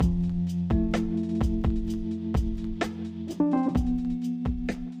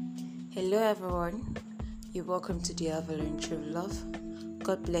Hello everyone, you're welcome to the Avalanche of Love.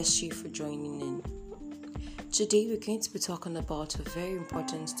 God bless you for joining in. Today we're going to be talking about a very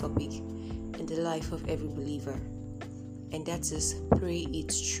important topic in the life of every believer, and that is pray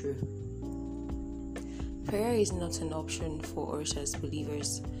it's true. Prayer is not an option for us as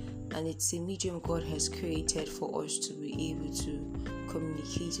believers, and it's a medium God has created for us to be able to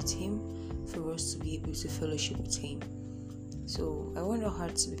communicate with Him, for us to be able to fellowship with Him. So I want our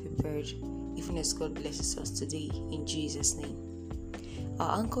hearts to be prepared, even as God blesses us today, in Jesus' name.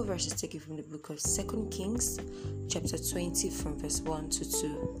 Our anchor verse is taken from the book of 2 Kings, chapter 20, from verse 1 to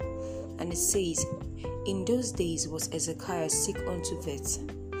 2. And it says, "In those days was Hezekiah sick unto death,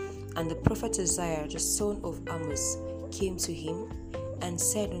 and the prophet Isaiah, the son of Amos, came to him, and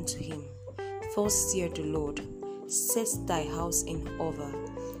said unto him, Thus saith the Lord, set thy house in order,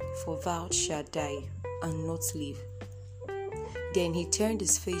 for thou shalt die, and not live. Then he turned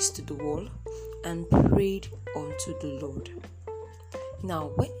his face to the wall, and prayed unto the Lord."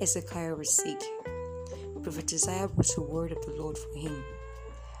 Now when Hezekiah was sick, prophet Isaiah brought a word of the Lord for him,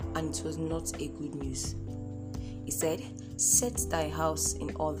 and it was not a good news. He said, "Set thy house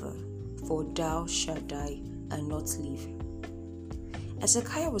in order, for thou shalt die, and not live."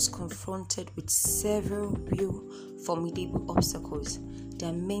 Hezekiah was confronted with several real formidable obstacles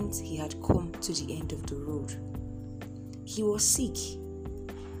that meant he had come to the end of the road. He was sick,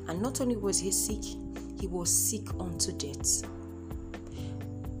 and not only was he was sick unto death.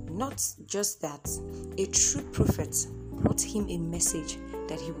 Not just that, a true prophet brought him a message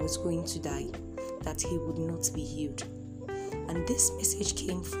that he was going to die, that he would not be healed. And this message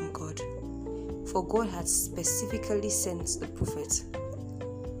came from God, for God had specifically sent the prophet,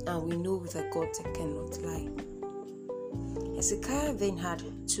 and we know that God cannot lie. Hezekiah then had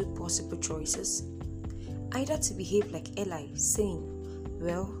two possible choices: either to behave like Eli, saying,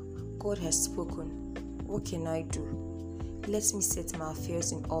 "Well, God has spoken, what can I do? Let me set my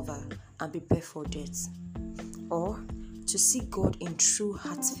affairs in order and prepare for death." Or to seek God in true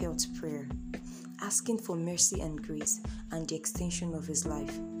heartfelt prayer, asking for mercy and grace and the extension of his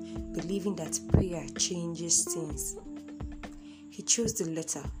life, believing that prayer changes things. He chose the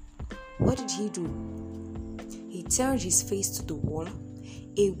latter. What did he do? He turned his face to the wall,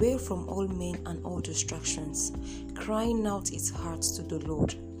 away from all men and all distractions, crying out his heart to the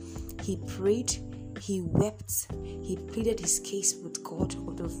Lord. He prayed, he wept, he pleaded his case with God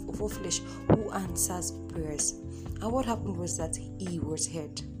of all flesh, who answers prayers. And what happened was that he was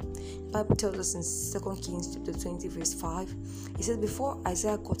heard. The Bible tells us in 2 Kings chapter 20 verse 5, it says, "Before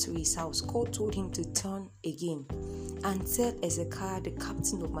Isaiah got to his house, God told him to turn again and tell Hezekiah, the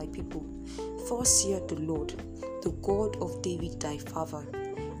captain of my people, Thus saith the Lord, the God of David thy father,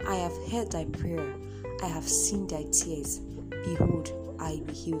 I have heard thy prayer, I have seen thy tears, behold, I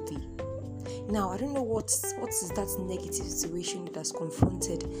will heal thee." Now, I don't know what is that negative situation that has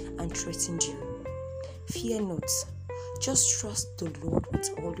confronted and threatened you. Fear not. Just trust the Lord with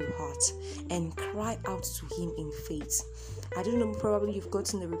all your heart and cry out to Him in faith. I don't know, probably you've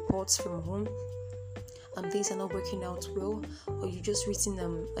gotten the reports from home and things are not working out well, or you just written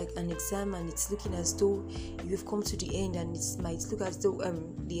like an exam and it's looking as though you've come to the end, and it might look as though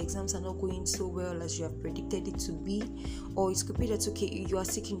the exams are not going so well as you have predicted it to be, or it could be that you are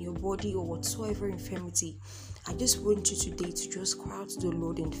sick in your body or whatsoever infirmity. I just want you today to just cry out to the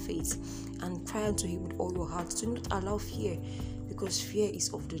Lord in faith and cry unto Him with all your heart. Do not allow fear, because fear is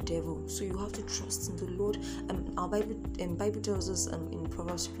of the devil. So you have to trust in the Lord. Our Bible tells us in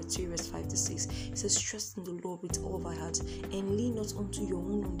Proverbs 3 verse 5 to 6, it says, "Trust in the Lord with all thy heart, and lean not unto your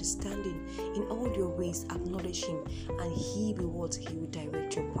own understanding. In all your ways acknowledge Him, and He will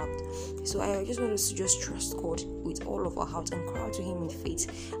direct your path." So I just want us to just trust God with all of our heart and cry out to Him in faith.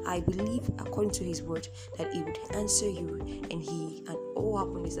 I believe, according to His word, that He would answer you, and all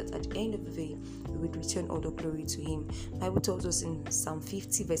happen is that at the end of the day, we would return all the glory to Him. The Bible tells us in Psalm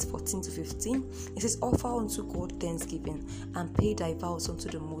 50 verse 14 to 15, it says, "Offer unto God thanksgiving, and pay thy vows unto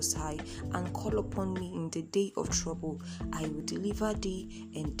the Most High, and call upon me in the day of trouble. I will deliver thee,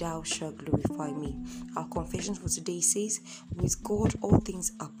 and thou shalt glorify me." Our confession for today says, "With God all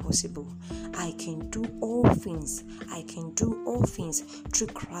things are possible. I can do all things. I can do all things through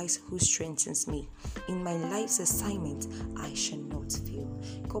Christ who strengthens me. In my life's assignment, I shall not fail."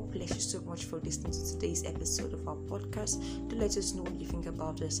 God bless you so much for listening to today's episode of our podcast. Do let us know what you think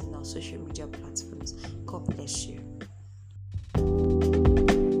about us in our social media platforms. God bless you.